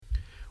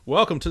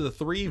Welcome to the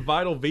 3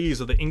 Vital V's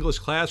of the English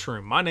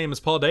Classroom. My name is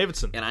Paul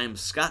Davidson. And I'm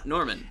Scott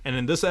Norman. And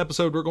in this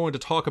episode, we're going to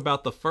talk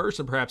about the first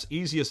and perhaps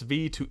easiest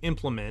V to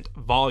implement,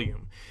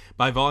 volume.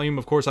 By volume,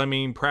 of course, I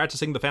mean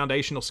practicing the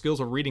foundational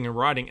skills of reading and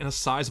writing in a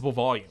sizable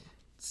volume.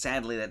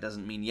 Sadly, that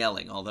doesn't mean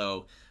yelling,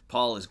 although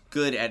Paul is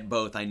good at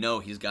both. I know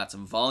he's got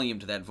some volume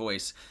to that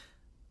voice.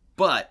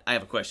 But I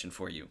have a question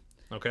for you.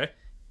 Okay.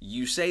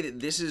 You say that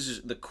this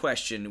is the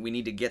question. We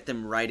need to get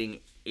them writing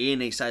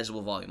in a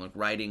sizable volume, like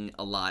writing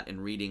a lot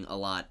and reading a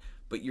lot.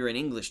 But you're an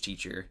English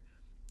teacher.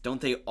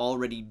 Don't they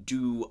already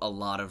do a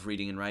lot of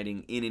reading and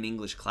writing in an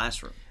English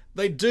classroom?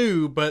 They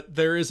do, but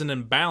there is an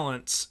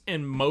imbalance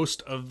in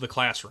most of the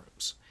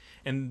classrooms.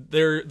 And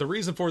the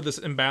reason for this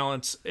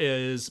imbalance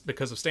is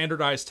because of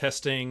standardized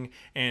testing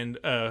and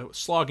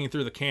slogging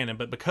through the canon.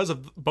 But because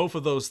of both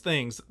of those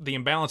things, the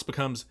imbalance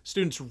becomes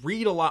students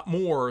read a lot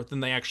more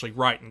than they actually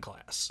write in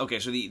class. Okay,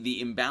 so the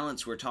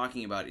imbalance we're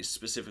talking about is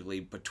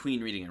specifically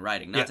between reading and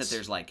writing. Not that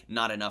there's like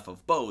not enough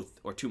of both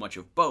or too much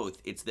of both.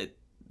 It's that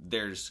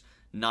there's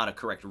not a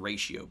correct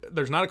ratio.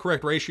 There's not a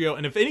correct ratio,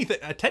 and if anything,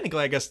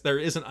 technically I guess there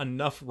isn't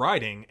enough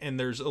writing, and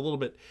there's a little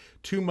bit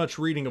too much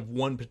reading of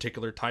one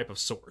particular type of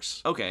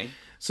source. Okay.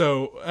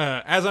 So,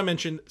 as I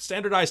mentioned,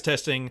 standardized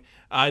testing,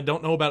 I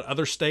don't know about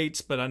other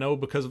states, but I know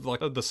because of like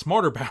the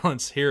smarter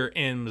balance here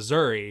in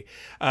Missouri,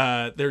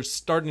 there's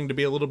starting to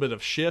be a little bit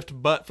of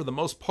shift, but for the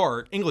most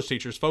part, English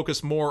teachers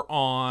focus more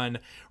on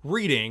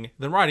reading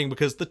than writing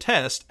because the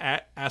test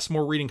asks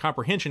more reading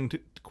comprehension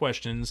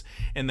questions,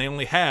 and they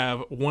only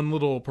have one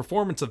little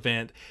performance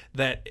event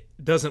that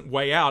doesn't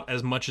weigh out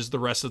as much as the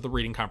rest of the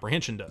reading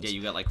comprehension does. Yeah,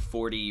 you got like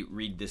 40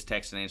 read this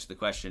text and answer the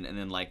question, and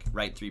then like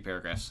write 3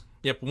 paragraphs.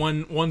 Yep,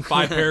 one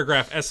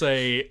 5-paragraph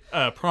essay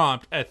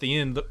prompt at the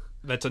end.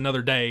 That's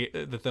another day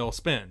that they'll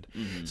spend.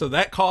 Mm-hmm. So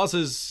that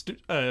causes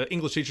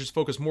English teachers to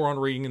focus more on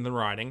reading than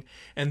writing.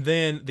 And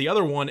then the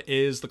other one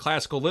is the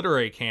classical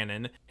literary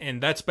canon.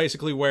 And that's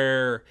basically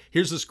where,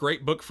 here's this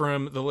great book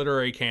from the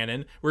literary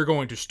canon. We're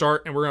going to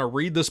start and we're going to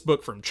read this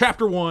book from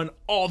chapter 1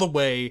 all the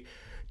way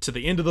to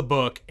the end of the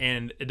book.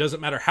 And it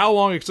doesn't matter how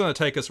long it's going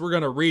to take us. We're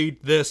going to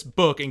read this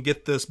book and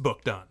get this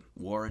book done.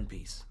 War and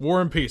Peace.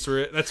 War and Peace.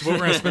 That's what we're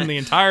going to spend the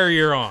entire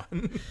year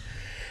on.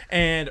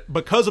 And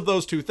because of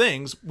those two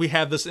things, we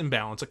have this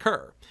imbalance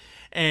occur.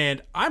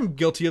 And I'm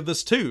guilty of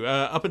this too.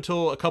 Up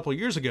until a couple of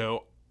years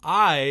ago,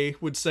 I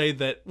would say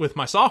that with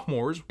my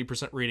sophomores,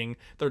 30% reading,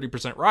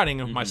 30%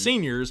 writing, and with my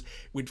seniors,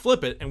 we'd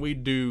flip it and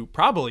we'd do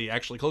probably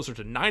actually closer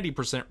to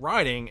 90%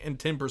 writing and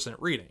 10%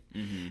 reading.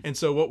 Mm-hmm. And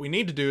so what we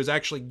need to do is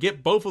actually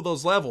get both of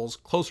those levels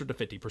closer to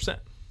 50%.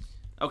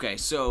 Okay,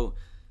 so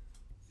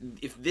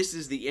if this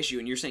is the issue,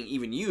 and you're saying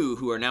even you,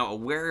 who are now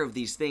aware of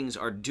these things,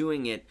 are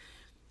doing it,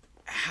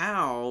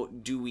 how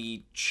do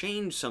we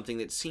change something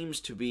that seems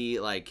to be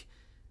like,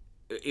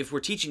 if we're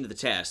teaching to the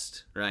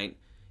test, right,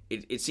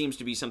 it seems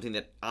to be something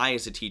that I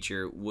as a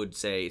teacher would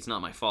say it's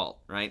not my fault,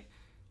 right?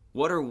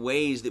 What are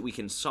ways that we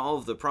can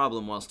solve the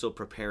problem while still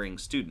preparing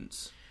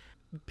students?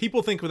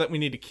 People think that we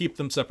need to keep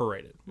them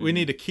separated. Mm-hmm. We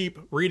need to keep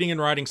reading and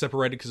writing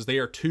separated because they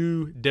are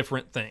two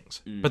different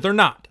things. Mm-hmm. But they're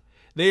not.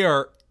 They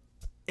are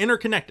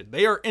interconnected.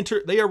 They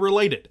are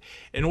related.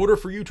 In order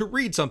for you to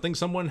read something,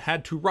 someone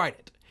had to write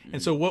it.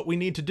 And so what we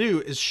need to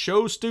do is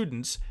show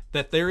students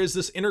that there is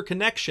this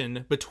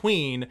interconnection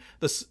between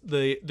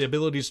the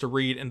abilities to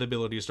read and the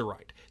abilities to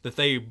write, that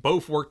they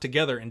both work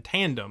together in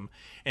tandem.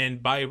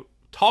 And by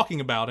talking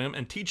about them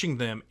and teaching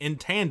them in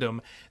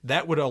tandem,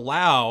 that would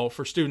allow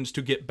for students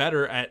to get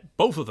better at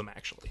both of them,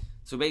 actually.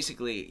 So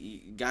basically,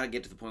 you got to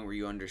get to the point where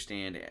you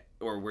understand,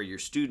 or where your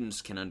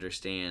students can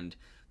understand,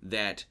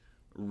 that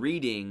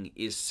reading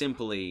is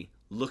simply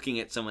looking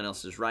at someone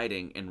else's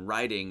writing, and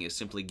writing is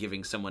simply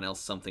giving someone else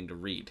something to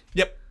read.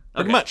 Yep,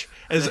 pretty much.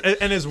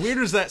 And as weird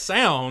as that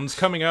sounds,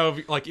 coming out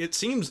of, like, it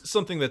seems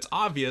something that's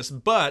obvious,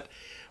 but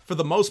for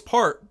the most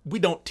part, we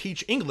don't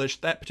teach English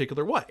that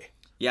particular way.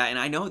 Yeah, and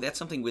I know that's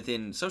something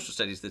within social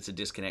studies that's a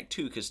disconnect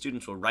too, because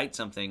students will write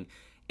something,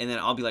 and then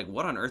I'll be like,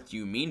 what on earth do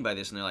you mean by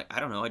this? And they're like, I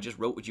don't know, I just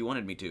wrote what you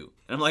wanted me to.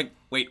 And I'm like,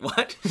 wait,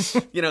 what?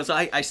 So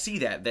I see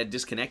that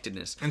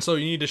disconnectedness. And so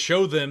you need to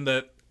show them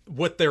that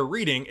what they're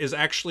reading is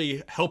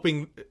actually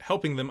helping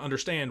them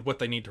understand what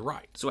they need to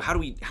write. So how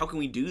can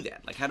we do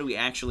that? Like, how do we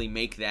actually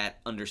make that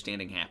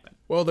understanding happen?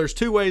 Well, there's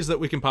 2 ways that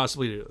we can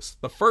possibly do this.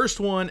 The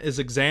first one is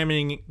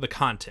examining the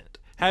content.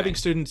 Having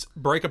students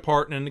break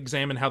apart and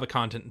examine how the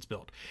content is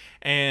built.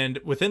 And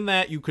within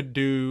that, you could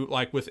do,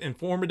 like with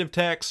informative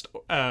text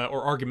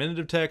or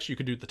argumentative text, you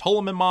could do the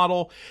Tolman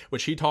model,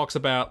 which he talks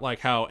about like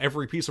how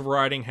every piece of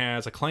writing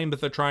has a claim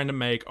that they're trying to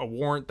make, a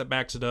warrant that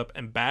backs it up,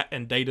 and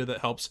data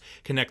that helps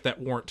connect that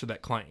warrant to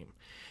that claim.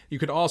 You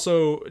could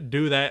also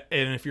do that,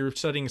 and if you're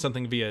studying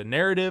something via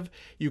narrative,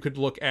 you could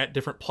look at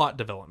different plot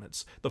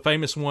developments. The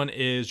famous one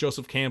is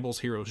Joseph Campbell's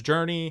Hero's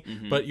Journey,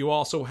 but you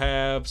also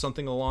have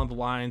something along the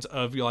lines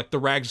of like the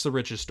rags to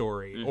riches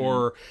story,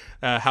 or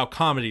how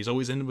comedies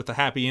always end with a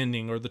happy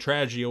ending, or the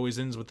tragedy always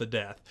ends with the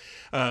death.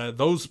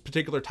 Those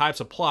particular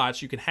types of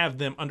plots, you can have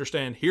them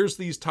understand here's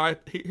these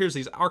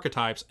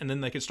archetypes, and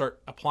then they can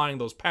start applying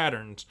those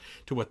patterns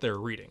to what they're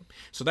reading.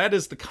 So that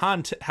is the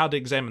content, how to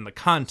examine the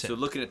content. So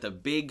looking at the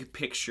big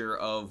picture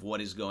of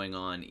what is going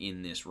on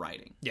in this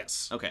writing.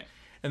 Yes. Okay.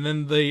 And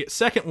then the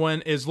second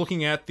one is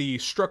looking at the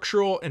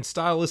structural and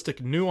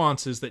stylistic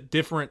nuances that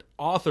different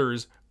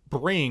authors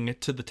bring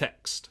to the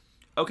text.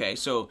 Okay,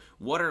 so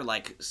what are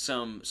like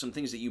some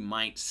things that you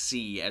might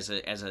see as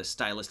a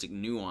stylistic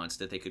nuance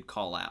that they could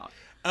call out?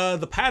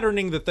 The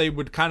patterning that they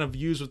would kind of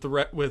use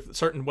with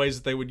certain ways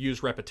that they would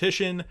use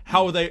repetition,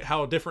 how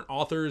different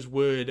authors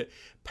would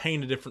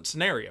paint a different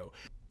scenario.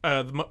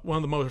 One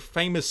of the most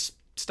famous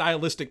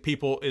stylistic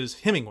people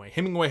is Hemingway.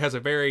 Hemingway has a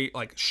very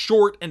like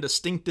short and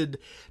distinctive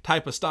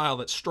type of style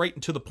that's straight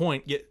and to the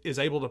point, yet is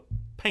able to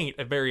paint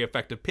a very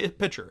effective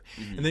picture.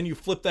 And then you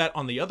flip that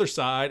on the other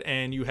side,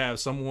 and you have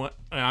someone,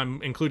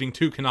 I'm including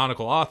two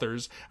canonical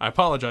authors, I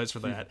apologize for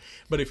that,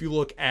 but if you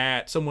look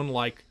at someone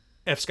like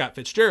F. Scott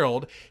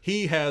Fitzgerald,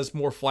 he has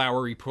more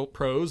flowery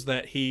prose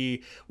that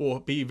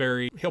he'll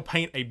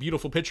paint a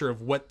beautiful picture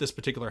of what this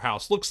particular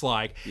house looks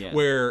like,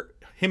 where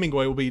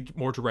Hemingway will be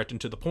more direct and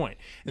to the point.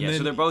 And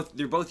then, so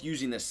they're both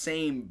using the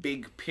same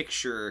big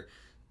picture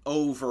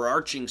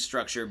overarching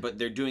structure, but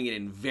they're doing it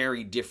in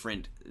very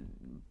different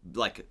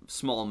like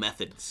small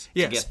methods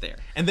to get there.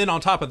 And then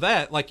on top of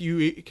that, like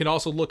you can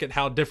also look at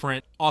how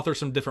different authors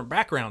from different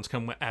backgrounds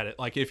come at it.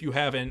 Like if you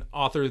have an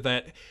author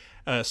that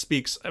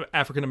speaks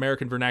African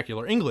American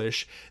vernacular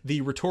English,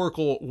 the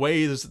rhetorical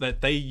ways that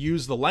they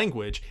use the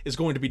language is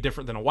going to be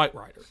different than a white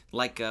writer.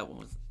 Like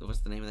what's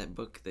the name of that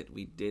book that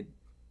we did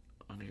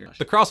on here?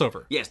 The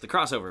Crossover. Yes, The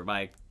Crossover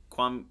by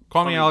Kwame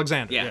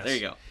Alexander. Yeah, yes. there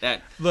you go.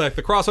 That Look,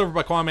 The Crossover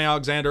by Kwame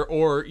Alexander,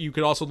 or you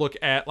could also look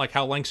at like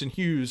how Langston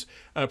Hughes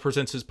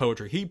presents his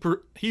poetry.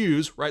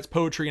 Hughes writes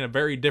poetry in a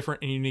very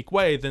different and unique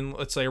way than,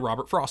 let's say,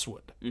 Robert Frost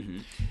would.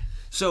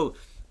 So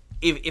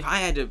if I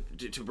had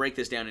to break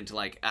this down into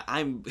like,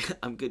 I'm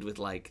good with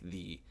like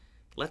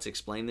let's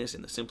explain this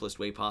in the simplest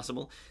way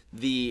possible.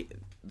 The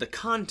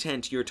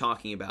content you're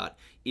talking about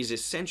is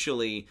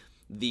essentially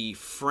the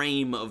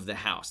frame of the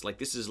house. Like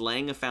this is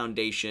laying a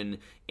foundation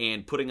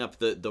and putting up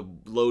the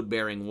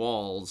load-bearing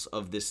walls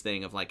of this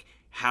thing of like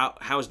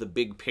how is the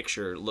big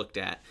picture looked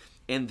at.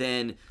 And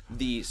then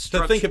the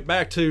structure... To think it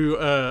back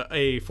to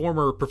a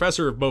former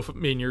professor of both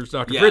me and yours,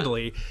 Dr.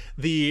 Ridley,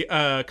 the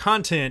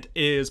content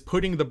is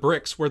putting the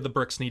bricks where the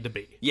bricks need to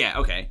be. Yeah,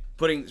 okay.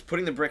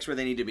 Putting the bricks where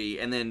they need to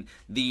be, and then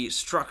the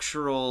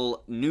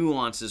structural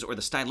nuances or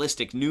the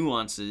stylistic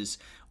nuances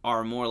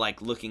are more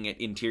like looking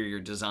at interior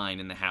design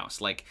in the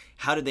house. Like,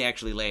 how did they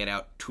actually lay it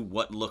out to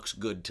what looks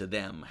good to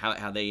them?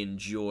 How they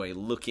enjoy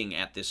looking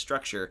at this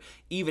structure,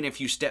 even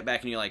if you step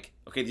back and you're like,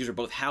 okay, these are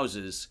both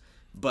houses,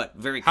 but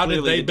very clearly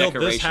how did they build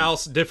decoration. This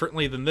house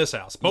differently than this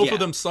house? Both of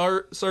them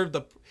serve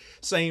the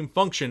same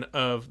function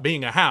of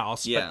being a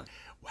house. Yeah.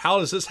 But how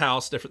is this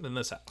house different than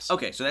this house?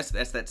 Okay, so that's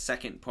that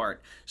second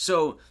part.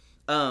 So,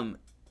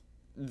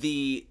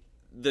 the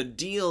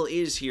deal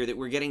is here that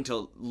we're getting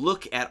to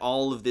look at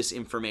all of this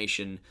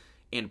information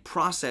and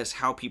process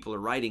how people are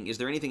writing. Is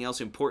there anything else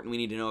important we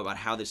need to know about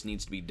how this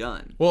needs to be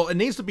done? Well, it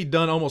needs to be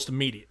done almost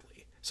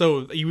immediately.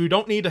 So you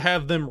don't need to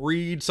have them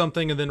read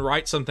something and then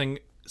write something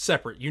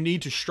separate. You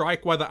need to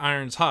strike while the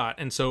iron's hot.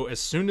 And so as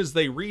soon as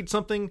they read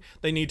something,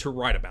 they need to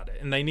write about it.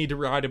 And they need to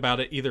write about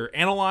it either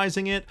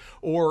analyzing it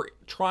or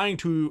trying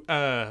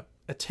to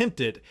attempt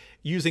it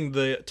using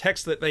the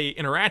text that they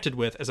interacted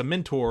with as a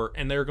mentor,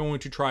 and they're going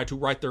to try to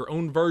write their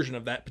own version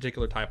of that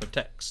particular type of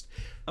text.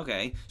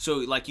 Okay, so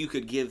like you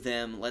could give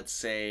them, let's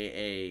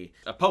say,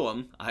 a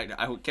poem. I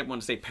kept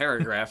wanting to say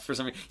paragraph for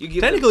some reason. You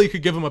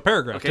could give them a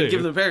paragraph too.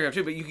 Give them a paragraph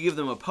too, but you could give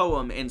them a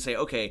poem and say,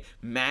 okay,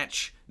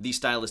 match the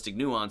stylistic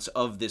nuance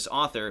of this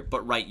author,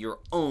 but write your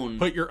own.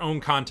 Put your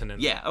own content in.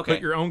 Yeah, okay.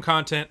 Put your own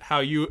content, how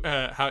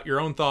your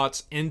own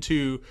thoughts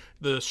into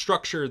the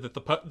structure that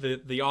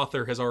the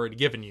author has already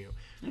given you.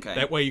 Okay.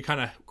 That way you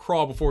kind of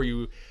crawl before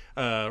you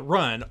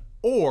run.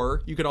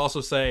 Or you could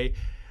also say,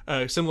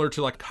 similar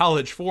to like a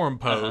college forum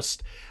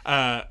post,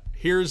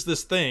 here's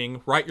this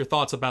thing, write your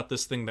thoughts about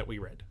this thing that we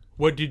read.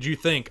 What did you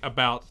think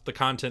about the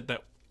content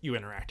that you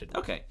interacted with?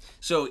 Okay,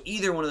 so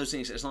either one of those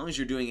things, as long as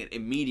you're doing it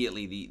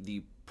immediately,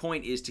 the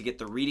point is to get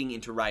the reading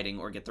into writing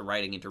or get the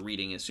writing into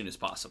reading as soon as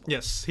possible.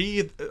 Yes,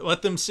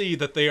 let them see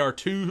that they are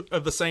two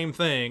of the same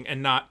thing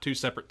and not two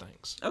separate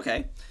things.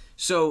 Okay,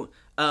 so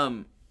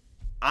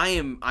I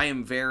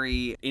am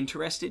very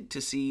interested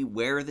to see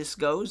where this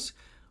goes,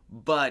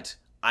 but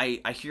I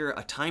hear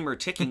a timer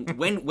ticking.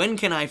 When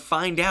can I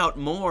find out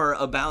more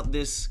about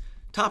this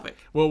topic?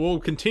 Well, we'll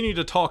continue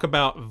to talk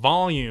about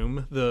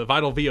volume, the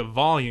Vital V of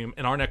volume,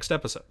 in our next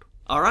episode.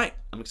 All right.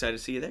 I'm excited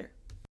to see you there.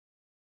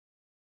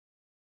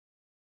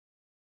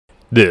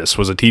 This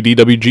was a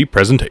TDWG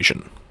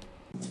presentation.